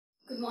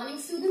morning,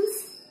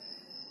 students.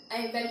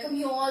 I welcome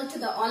you all to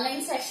the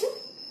online session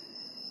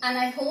and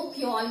I hope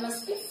you all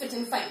must be fit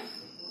and fine.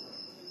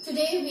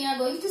 Today we are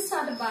going to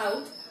start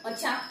about a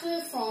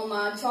chapter from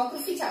our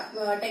geography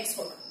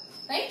textbook,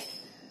 right?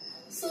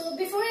 So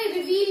before I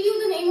reveal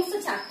you the name of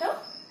the chapter,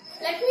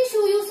 let me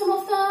show you some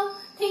of the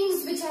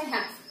things which I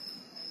have.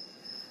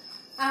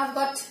 I have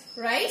got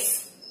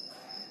rice,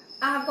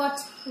 I have got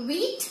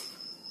wheat,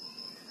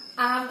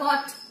 I have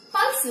got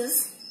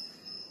pulses.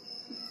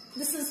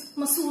 This is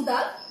masoor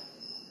dal.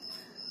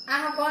 I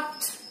have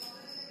got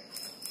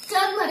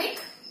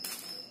turmeric.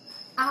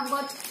 I have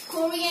got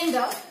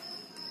coriander.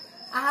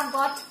 I have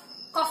got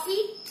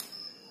coffee.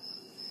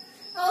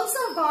 I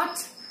also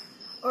got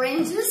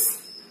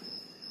oranges,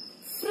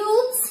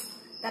 fruits,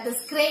 that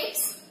is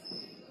grapes,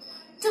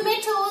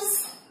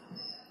 tomatoes,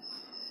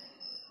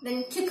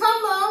 then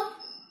cucumber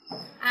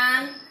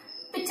and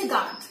bitter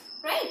gourd,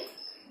 right?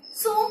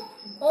 So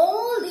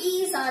all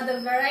these are the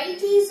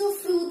varieties of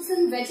fruits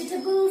and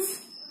vegetables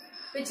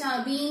which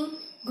are being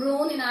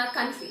grown in our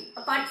country.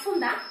 Apart from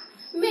that,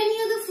 many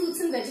other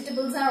fruits and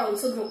vegetables are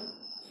also grown.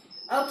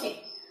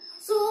 Okay,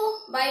 so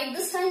by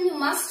this time you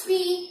must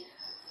be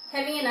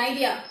having an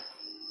idea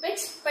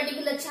which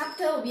particular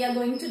chapter we are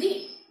going to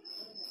read.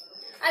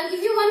 I'll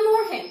give you one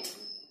more hint.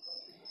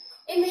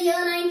 In the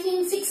year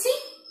 1960,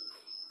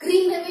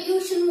 Green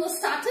Revolution was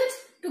started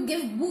to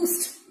give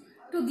boost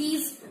to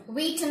these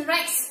wheat and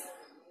rice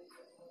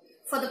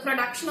for the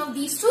production of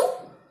these two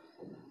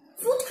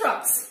food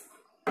crops.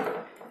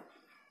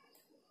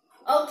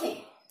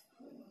 Okay,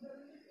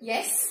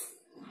 yes,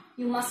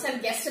 you must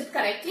have guessed it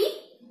correctly.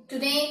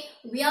 Today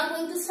we are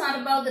going to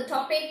start about the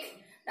topic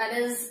that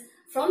is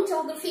from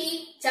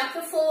Geography,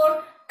 Chapter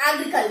 4,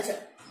 Agriculture.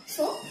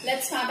 So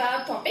let's start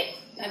our topic,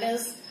 that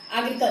is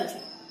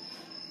Agriculture.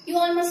 You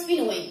all must be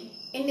knowing,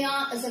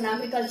 India is an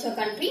agriculture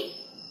country.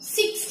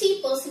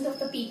 60% of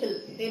the people,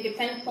 they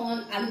depend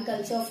upon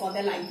agriculture for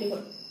their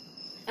livelihood.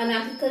 And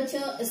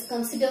agriculture is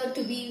considered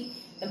to be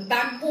the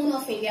backbone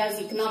of India's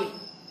economy.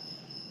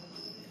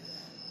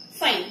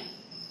 Fine.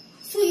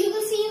 So you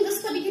will see in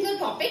this particular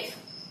topic,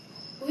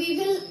 we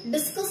will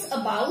discuss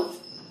about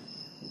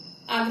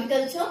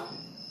agriculture.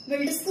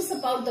 We'll discuss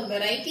about the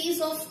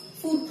varieties of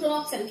food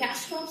crops and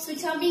cash crops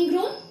which are being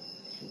grown.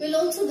 We'll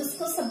also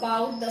discuss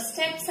about the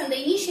steps and the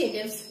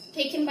initiatives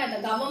taken by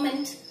the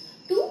government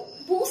to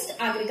boost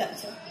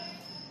agriculture.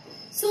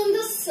 So in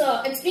this,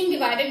 it's being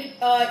divided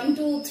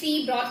into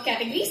three broad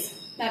categories.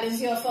 That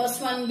is, your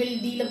first one will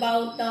deal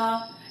about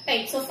the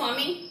types of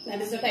farming,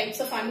 that is the types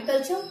of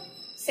agriculture.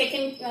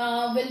 Second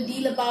will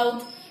deal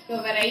about your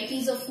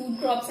varieties of food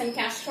crops and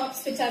cash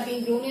crops which are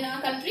being grown in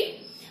our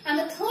country. And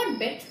the third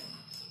bit,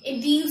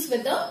 it deals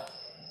with the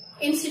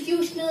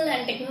institutional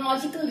and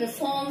technological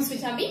reforms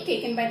which are being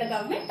taken by the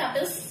government, that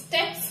is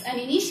steps and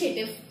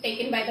initiatives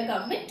taken by the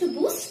government to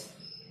boost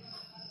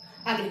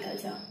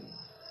agriculture.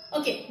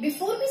 Okay,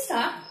 before we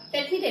start,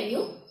 let me tell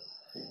you,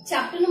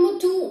 chapter number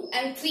 2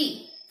 and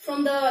 3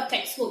 from the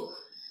textbook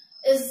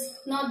is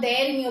not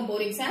there in your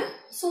board exam,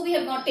 so we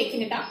have not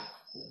taken it up.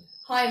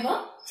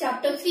 However,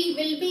 chapter 3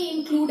 will be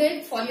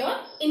included for your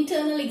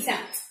internal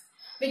exams,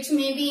 which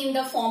may be in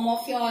the form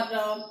of your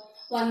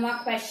 1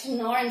 mark question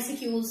or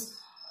MCQs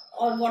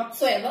or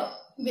whatsoever.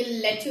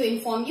 We'll let you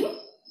inform you.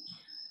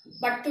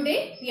 But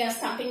today we are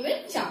starting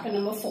with chapter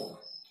number 4.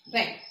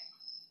 Right.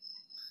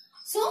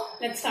 So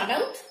let's start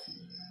out.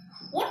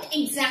 What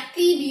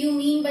exactly do you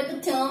mean by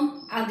the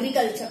term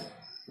agriculture?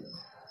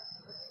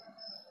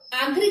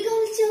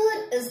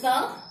 Agriculture is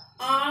the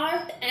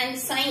art and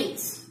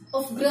science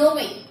of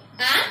growing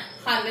and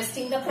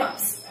harvesting the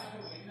crops.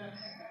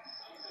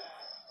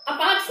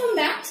 Apart from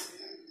that,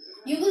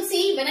 you will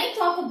see when I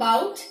talk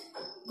about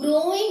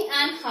growing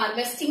and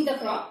harvesting the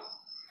crop,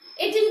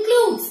 it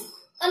includes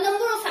a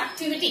number of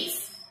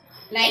activities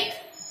like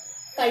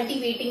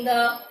cultivating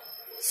the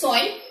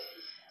soil.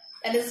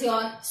 That is,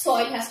 your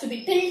soil has to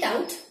be tilled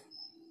out.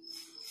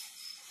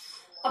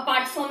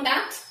 Apart from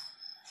that,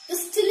 the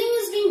stilling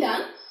is being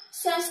done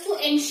so as to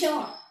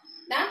ensure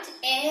that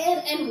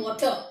air and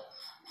water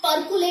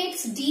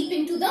percolates deep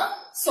into the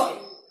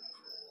soil.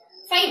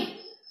 Fine.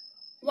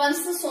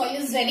 Once the soil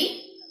is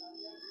ready,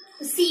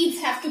 the seeds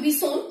have to be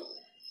sown.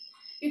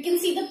 You can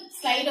see the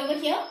slide over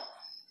here.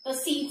 The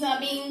seeds are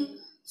being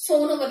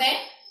sown over there.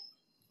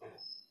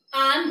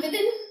 And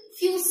within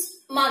few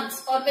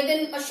months or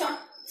within a short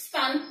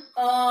span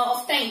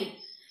of time,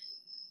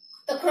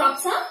 the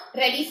crops are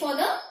ready for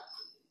the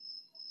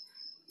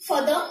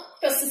further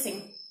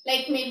processing.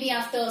 Like maybe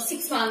after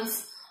 6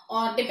 months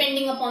or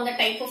depending upon the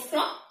type of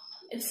crop,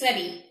 it's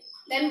ready.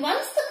 Then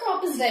once the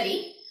crop is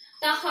ready,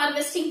 the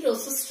harvesting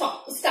process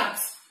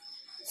starts.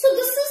 So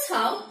this is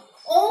how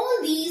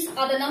all these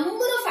are the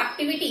number of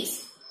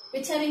activities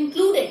which are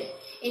included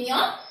in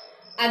your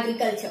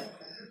agriculture.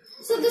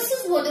 So this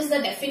is what is the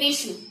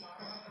definition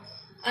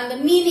and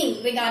the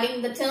meaning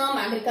regarding the term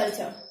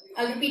agriculture.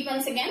 I'll repeat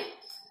once again.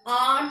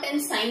 Art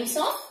and science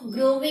of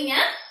growing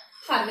and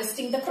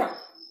harvesting the crop.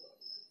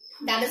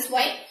 That is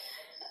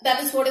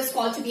what is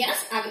called to be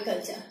as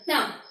agriculture.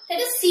 Now,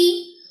 let us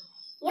see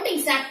what exactly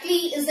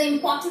exactly is the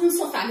importance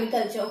of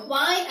agriculture?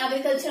 Why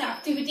agriculture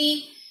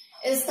activity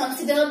is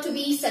considered to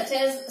be such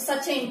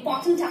an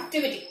important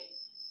activity?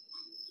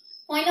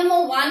 Point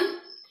number 1,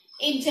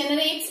 it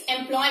generates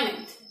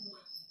employment.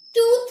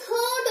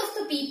 2/3 of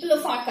the people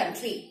of our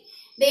country,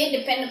 they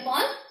depend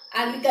upon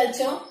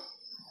agriculture.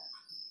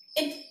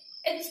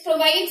 It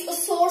provides a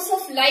source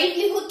of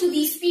livelihood to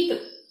these people.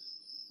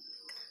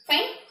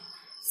 Fine.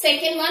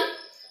 Second one,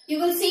 you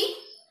will see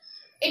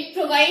it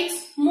provides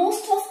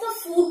most of the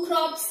food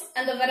crops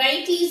and the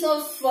varieties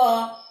of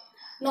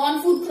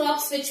non-food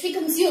crops which we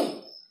consume.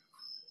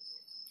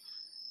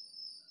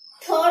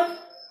 Third,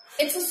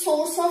 it's a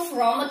source of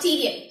raw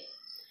material.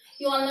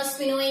 You all must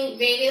be knowing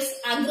various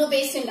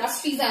agro-based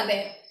industries are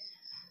there,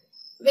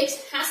 which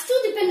has to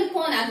depend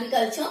upon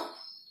agriculture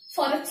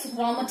for its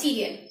raw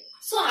material.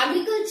 So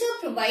agriculture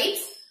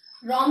provides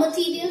raw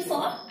material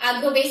for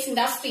agro-based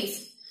industries.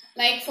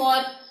 Like for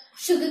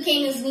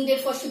sugarcane is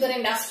needed for sugar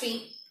industry,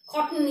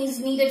 cotton is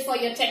needed for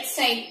your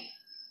textile.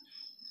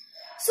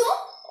 So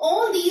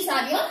all these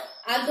are your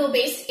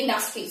agro-based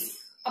industries.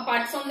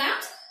 Apart from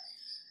that,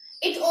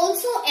 it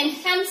also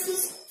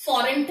enhances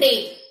foreign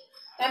trade.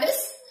 That is,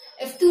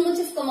 if too much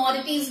of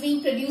commodity is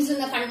being produced in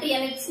the country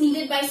and it's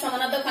needed by some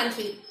other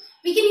country,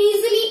 we can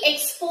easily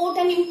export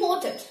and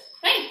import it,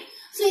 right?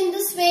 So in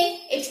this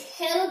way, it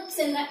helps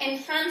in the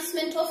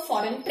enhancement of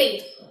foreign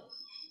trade.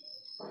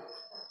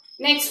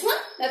 Next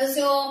one, that is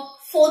your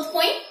fourth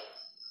point.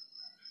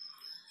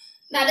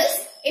 That is,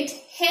 it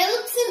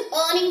helps in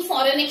earning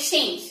foreign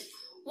exchange.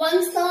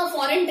 Once the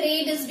foreign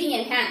trade is being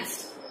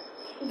enhanced,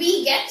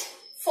 we get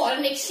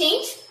foreign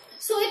exchange.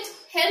 So it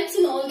helps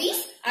in all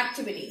these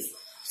activities.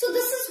 So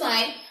this is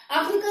why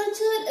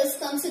agriculture is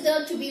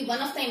considered to be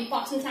one of the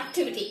important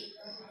activity.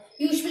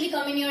 Usually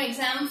come in your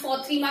exam for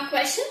 3-mark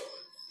question.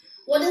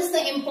 What is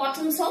the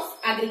importance of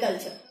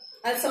agriculture?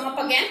 I'll sum up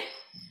again.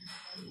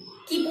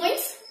 Key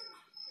points: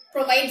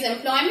 provides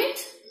employment,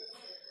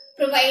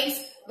 provides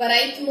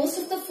variety, most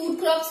of the food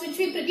crops which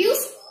we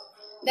produce.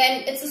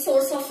 Then it's a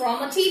source of raw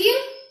material,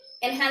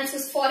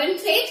 enhances foreign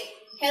trade,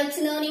 helps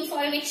in earning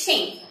foreign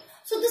exchange.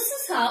 So this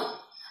is how,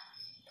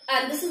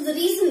 and this is the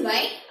reason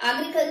why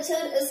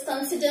agriculture is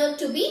considered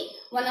to be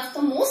one of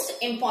the most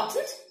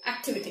important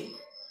activity.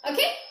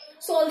 Okay,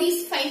 so all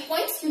these 5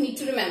 points you need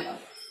to remember.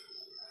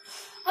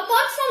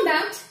 Apart from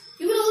that,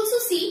 you will also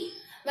see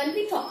when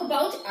we talk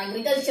about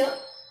agriculture,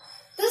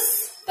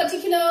 this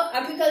particular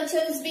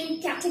agriculture is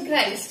being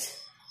categorized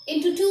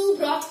into 2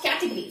 broad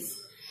categories.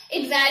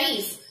 It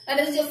varies, that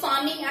is your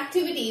farming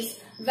activities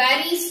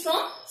varies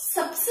from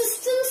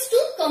subsistence to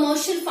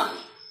commercial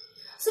farming.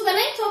 So when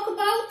I talk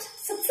about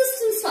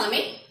subsistence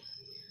farming,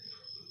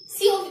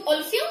 see all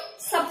of you,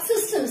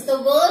 subsistence,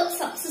 the word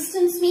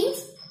subsistence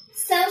means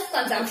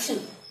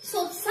self-consumption.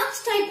 So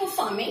such type of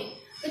farming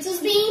which is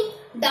being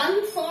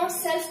done for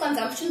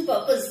self-consumption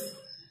purpose,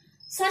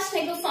 such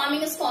type of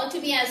farming is called to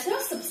be as your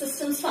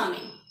subsistence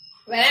farming.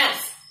 Whereas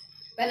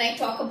when I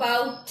talk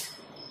about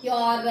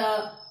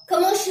your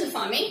commercial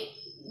farming,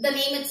 the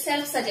name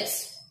itself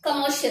suggests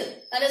commercial,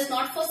 that is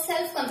not for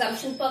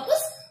self-consumption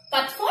purpose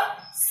but for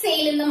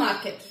sale in the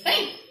market,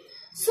 right?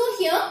 So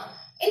here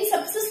in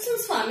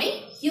subsistence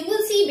farming, you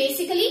will see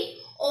basically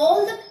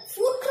all the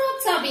food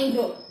crops are being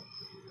grown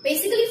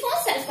basically for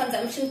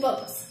self-consumption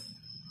purpose,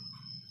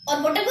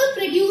 or whatever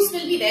produce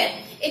will be there,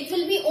 it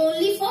will be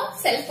only for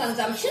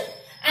self-consumption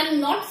and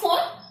not for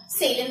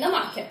sale in the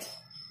market.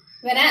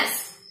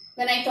 Whereas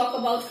when I talk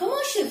about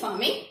commercial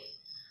farming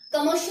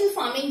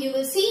you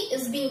will see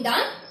is being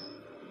done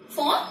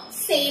for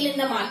sale in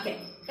the market,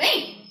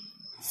 right?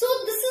 So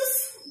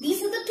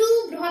these are the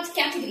 2 broad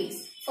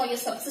categories for your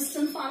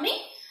subsistence farming,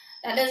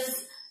 that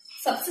is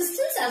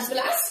subsistence as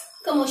well as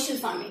commercial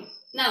farming.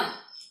 Now,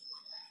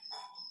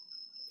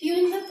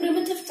 during the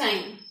primitive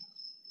time,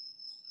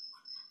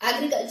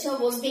 agriculture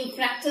was being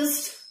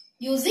practiced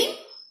using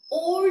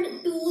old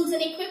tools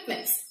and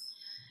equipments.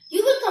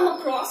 You will come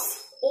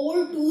across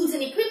old tools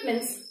and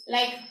equipments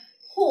like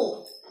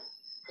hoe,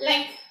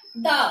 like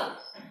dowel,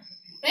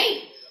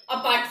 right?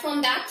 Apart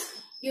from that,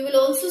 you will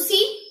also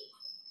see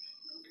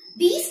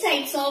these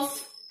types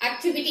of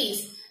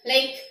activities,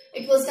 like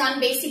it was done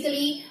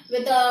basically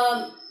with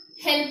the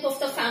help of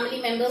the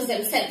family members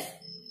themselves.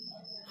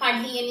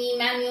 Hardly any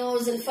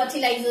manures and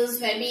fertilizers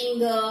were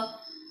being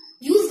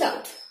used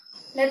out.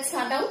 Let's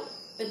start out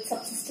with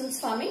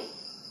subsistence farming.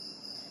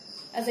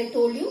 As I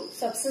told you,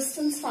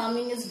 subsistence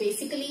farming is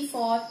basically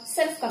for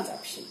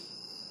self-consumption.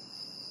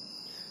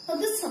 Now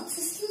this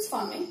subsistence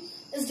farming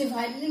is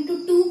divided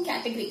into 2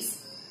 categories.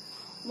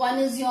 One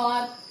is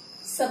your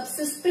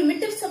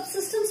primitive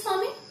subsistence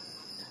farming.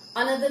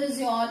 Another is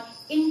your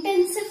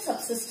intensive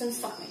subsistence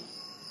farming.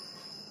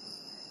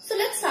 So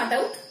let's start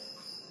out.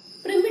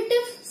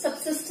 Primitive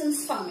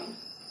subsistence farming.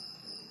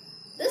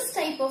 This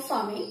type of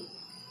farming,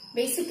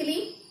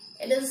 basically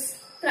it is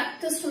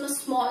practiced on a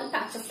small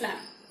patch of land.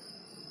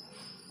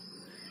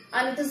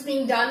 And it is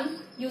being done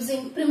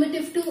using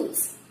primitive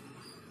tools.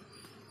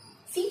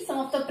 See some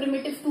of the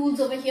primitive tools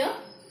over here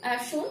I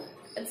have shown.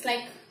 It's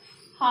like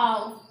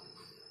hoe,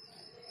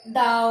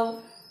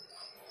 dowel,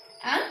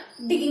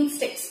 and digging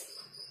sticks.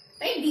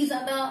 Right? These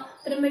are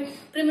the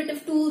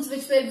primitive tools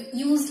which were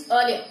used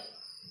earlier.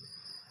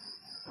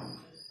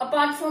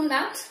 Apart from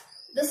that,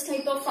 this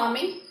type of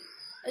farming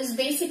is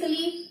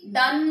basically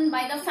done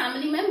by the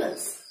family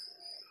members.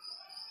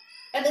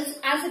 That is,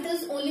 as it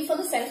is only for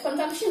the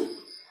self-consumption,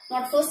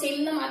 not for sale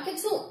in the market.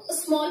 So a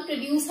small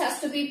produce has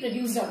to be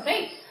produced out,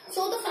 right?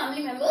 So the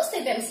family members,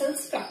 they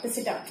themselves practice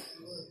it out.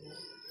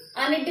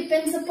 And it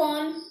depends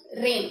upon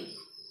rain.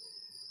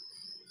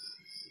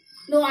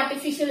 No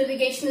artificial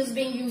irrigation is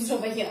being used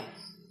over here.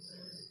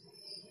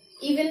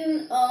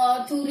 Even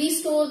to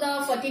restore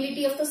the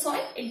fertility of the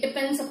soil, it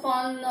depends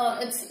upon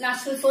its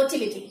natural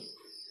fertility.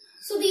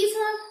 So these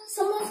are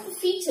some of the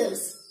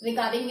features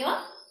regarding your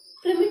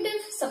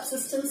primitive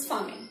subsistence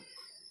farming.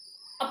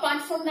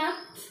 Apart from that,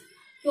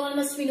 you all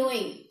must be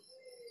knowing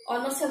or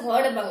must have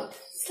heard about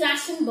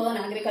slash and burn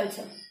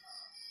agriculture.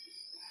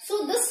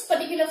 So this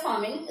particular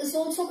farming is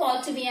also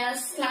called to be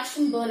as slash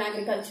and burn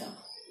agriculture,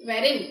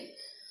 wherein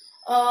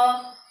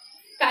a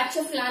patch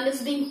of land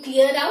is being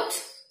cleared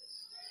out,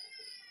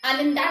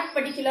 and in that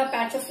particular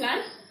patch of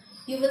land,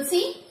 you will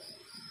see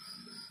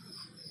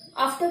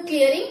after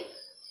clearing,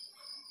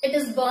 it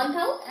is burnt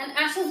out and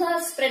ashes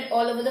are spread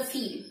all over the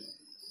field,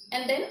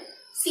 and then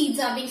seeds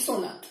are being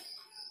sown out.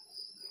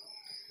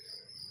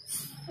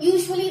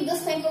 Usually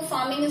this type of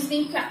farming is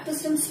being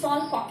practiced in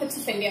small pockets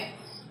of India,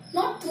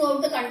 not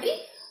throughout the country,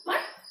 but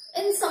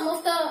in some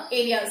of the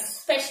areas,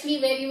 especially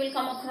where you will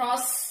come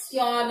across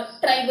your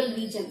tribal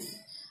regions.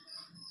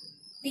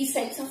 These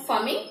types of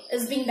farming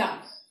is being done.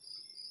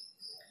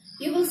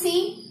 You will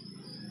see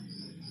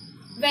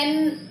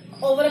when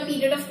over a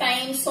period of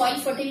time soil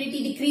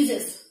fertility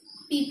decreases,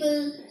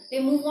 people,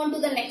 they move on to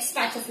the next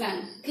patch of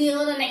land, clear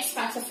the next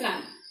patch of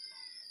land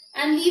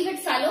and leave it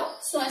fallow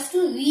so as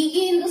to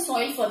regain the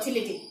soil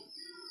fertility.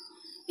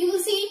 You will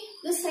see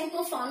this type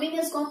of farming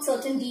has got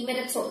certain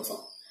demerits also.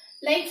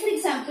 Like for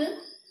example,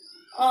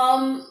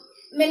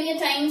 many a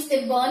times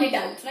they burn it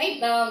out,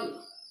 right?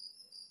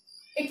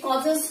 It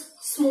causes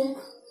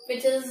smoke,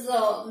 which is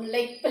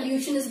like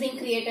pollution is being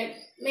created.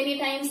 Many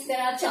times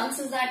there are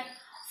chances that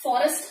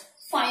forest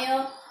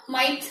fire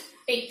might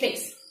take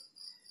place.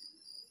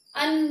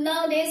 And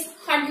nowadays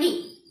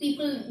hardly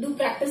people do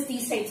practice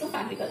these types of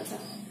agriculture.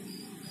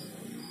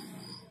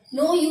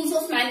 No use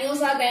of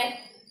manures are there.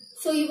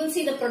 So you will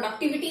see the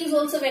productivity is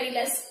also very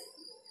less.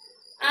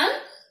 And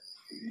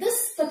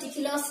this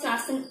particular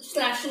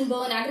slash and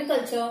burn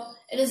agriculture,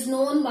 it is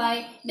known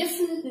by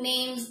different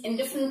names in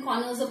different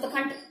corners of the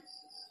country.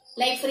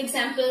 Like for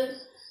example,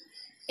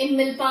 in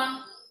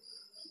Milpa,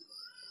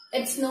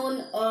 it's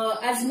known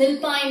as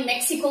Milpa in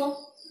Mexico,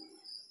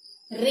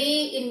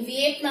 Ray in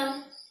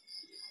Vietnam,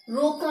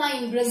 Roca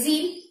in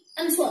Brazil,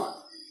 and so on.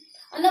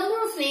 A number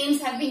of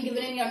names have been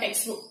given in your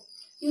textbook.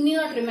 You need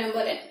not remember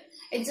it.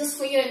 It's just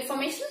for your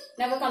information,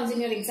 never comes in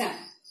your exam.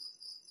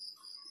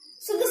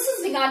 So this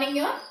is regarding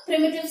your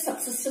primitive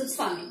subsistence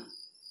farming.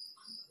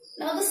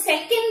 Now the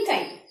second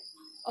type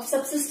of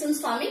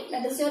subsistence farming,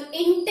 that is your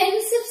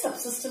intensive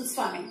subsistence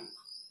farming.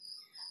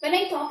 When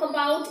I talk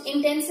about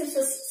intensive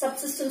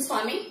subsistence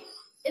farming,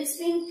 it's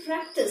being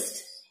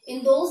practiced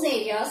in those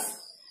areas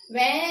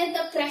where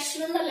the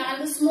pressure on the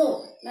land is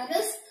more, that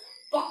is,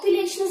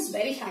 population is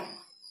very high.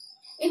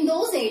 In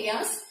those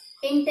areas,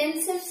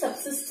 intensive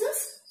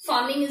subsistence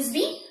farming is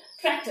being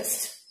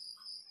practiced.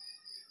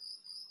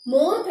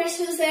 More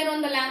pressure is there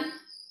on the land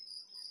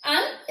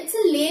and it's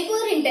a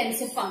labor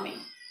intensive farming.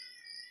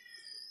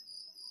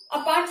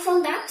 Apart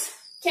from that,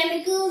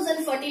 chemicals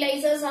and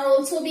fertilizers are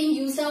also being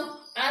used out,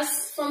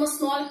 as from a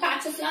small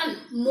patch of land.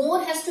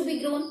 More has to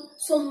be grown,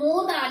 so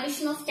more the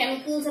addition of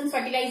chemicals and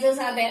fertilizers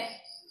are there.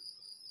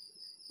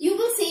 You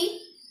will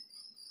see,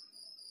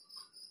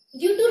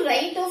 due to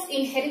right of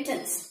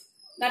inheritance,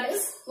 that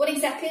is, what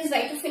exactly is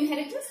right of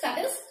inheritance? That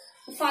is,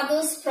 the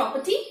father's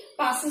property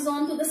passes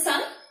on to the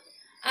son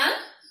and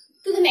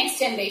to the next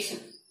generation.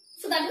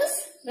 So that is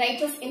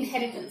right of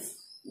inheritance.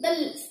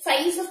 The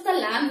size of the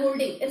land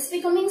holding, it's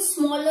becoming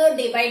smaller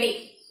day by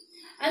day.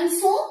 And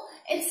so,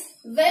 it's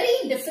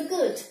very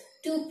difficult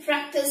to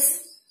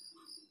practice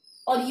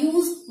or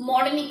use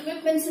modern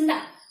equipments in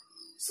that.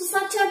 So,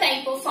 such a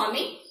type of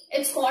farming,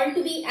 it's called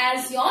to be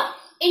as your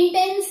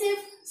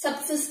intensive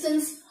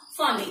subsistence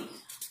farming.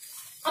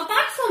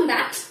 Apart from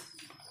that,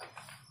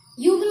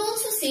 you will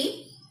also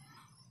see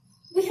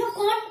we have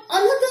got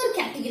another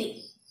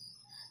category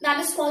that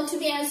is called to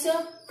be as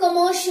your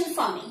commercial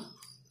farming.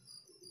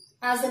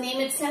 As the name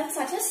itself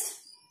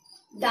suggests,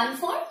 done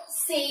for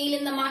sale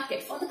in the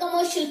market for the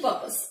commercial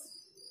purpose.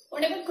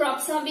 Whatever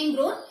crops are being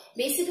grown,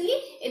 basically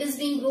it is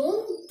being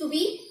grown to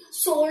be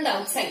sold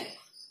outside,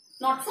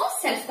 not for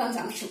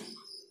self-consumption.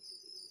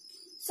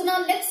 So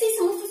now let's see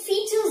some of the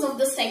features of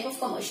this type of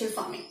commercial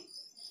farming.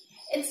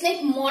 It's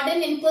like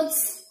modern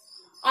inputs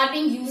are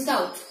being used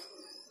out.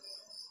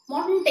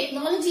 Modern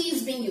technology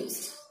is being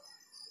used.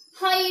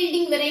 High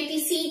yielding variety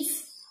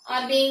seeds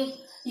are being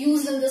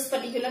used in this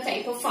particular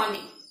type of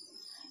farming.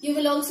 You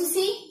will also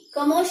see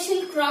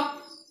commercial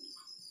crop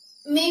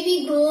may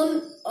be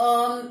grown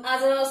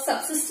as a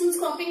subsistence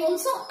cropping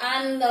also,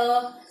 and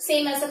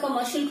same as a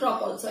commercial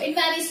crop also. It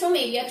varies from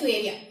area to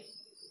area.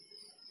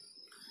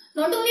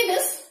 Not only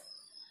this,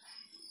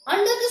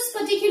 under this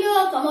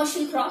particular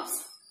commercial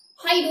crops,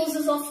 high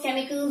doses of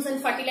chemicals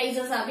and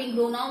fertilizers are being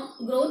grown.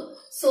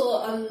 So,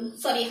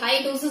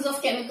 high doses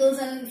of chemicals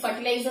and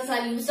fertilizers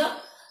are used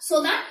up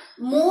so that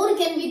more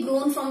can be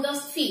grown from the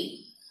field.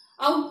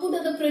 Output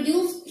of the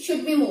produce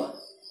should be more.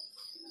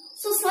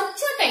 So, such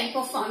a type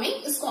of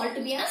farming is called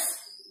to be as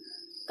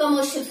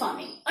commercial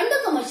farming. Under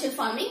commercial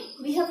farming,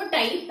 we have a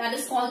type that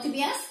is called to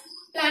be as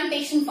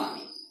plantation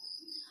farming.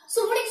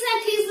 So, what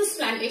exactly is this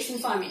plantation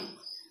farming?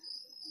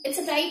 It's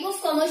a type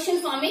of commercial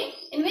farming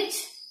in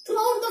which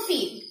throughout the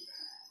field,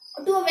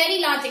 to a very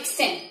large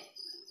extent,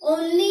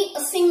 only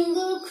a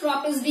single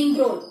crop is being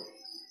grown.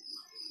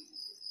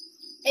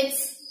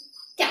 It's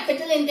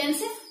capital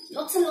intensive,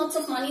 lots and lots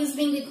of money is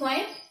being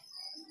required,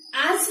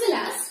 as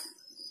well as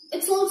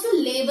it's also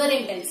labor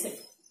intensive.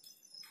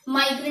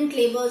 Migrant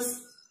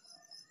labors,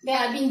 they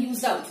are being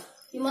used out.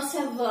 You must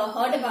have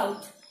heard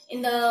about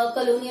in the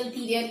colonial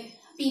period,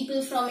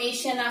 people from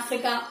Asia and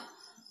Africa,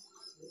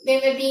 they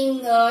were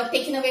being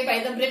taken away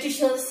by the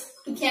Britishers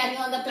to carry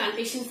on the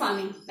plantation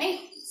farming, right?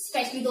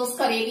 Especially those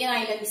Caribbean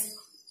islands.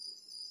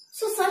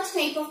 So such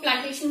type of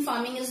plantation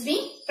farming is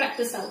being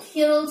practiced out.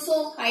 Here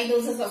also high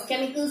doses of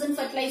chemicals and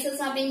fertilizers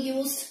are being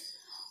used.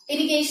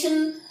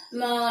 Irrigation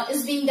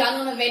is being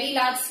done on a very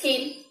large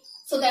scale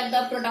so that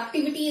the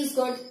productivity is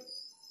good.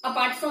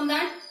 Apart from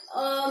that,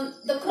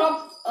 the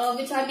crop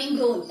which are being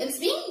grown, it's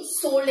being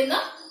sold in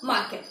the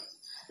market.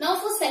 Now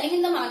for selling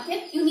in the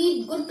market, you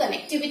need good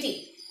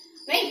connectivity,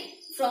 right?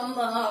 From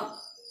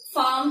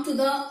farm to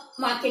the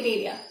market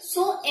area.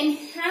 So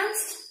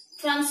enhanced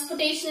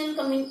transportation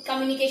and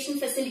communication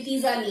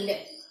facilities are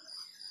needed.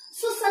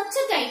 So such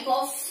a type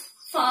of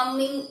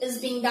farming is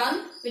being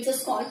done, which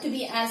is called to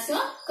be as a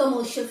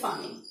commercial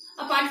farming.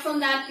 Apart from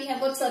that, we have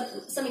got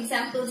some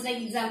examples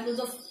like examples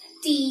of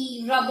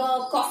tea,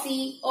 rubber,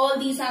 coffee. All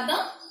these are the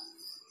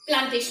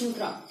plantation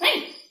crop,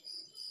 right?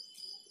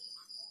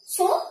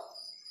 So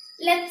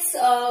let's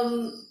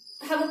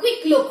have a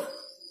quick look.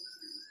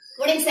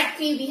 What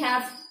exactly we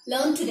have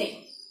learned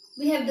today?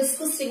 We have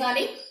discussed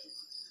regarding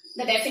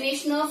the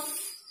definition of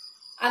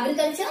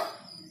agriculture.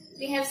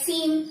 We have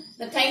seen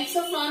the types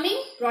of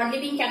farming broadly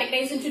being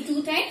categorized into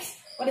two types.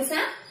 What is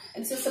that?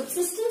 It's a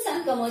subsistence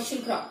and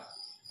commercial crop.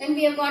 Then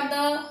we have got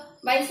the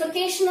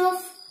bifurcation of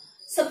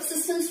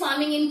subsistence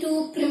farming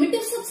into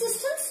primitive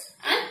subsistence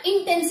and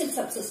intensive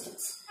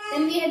subsistence.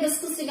 Then we have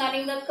discussed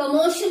regarding the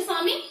commercial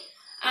farming,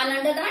 and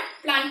under that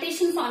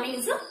plantation farming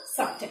is a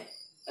subtype,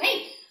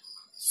 right?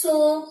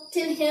 So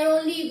till here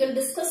only we will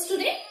discuss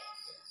today,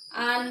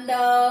 and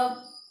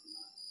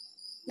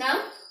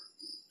now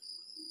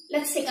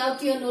let's take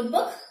out your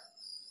notebook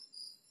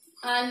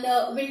and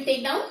we'll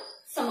take down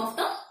some of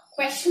the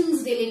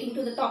questions relating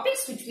to the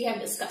topics which we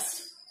have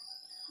discussed.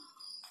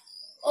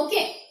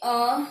 Okay,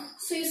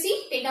 so you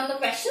see, take down the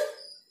question.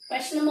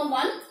 Question number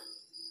 1.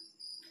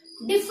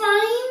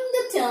 Define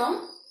the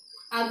term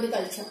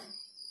agriculture.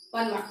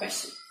 One more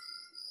question.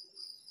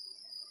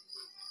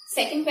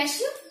 Second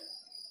question.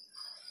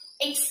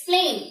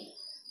 Explain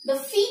the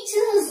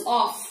features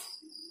of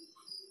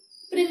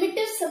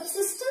primitive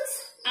subsistence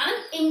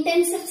and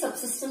intensive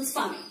subsistence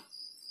farming.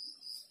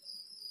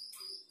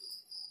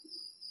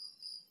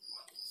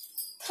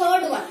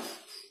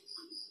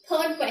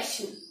 Third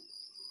question.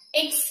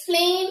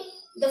 Explain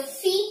the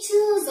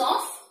features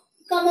of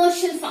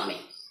commercial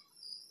farming.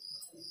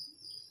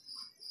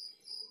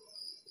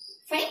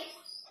 Fine.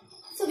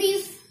 So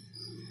these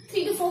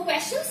 3 to 4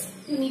 questions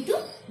you need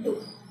to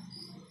do.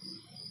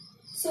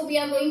 So we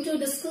are going to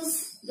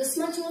discuss this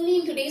much only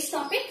in today's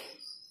topic.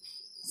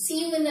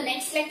 See you in the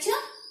next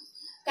lecture.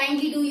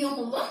 Kindly do your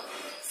homework.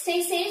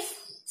 Stay safe.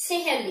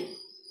 Stay healthy.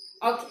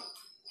 Okay.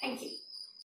 Thank you.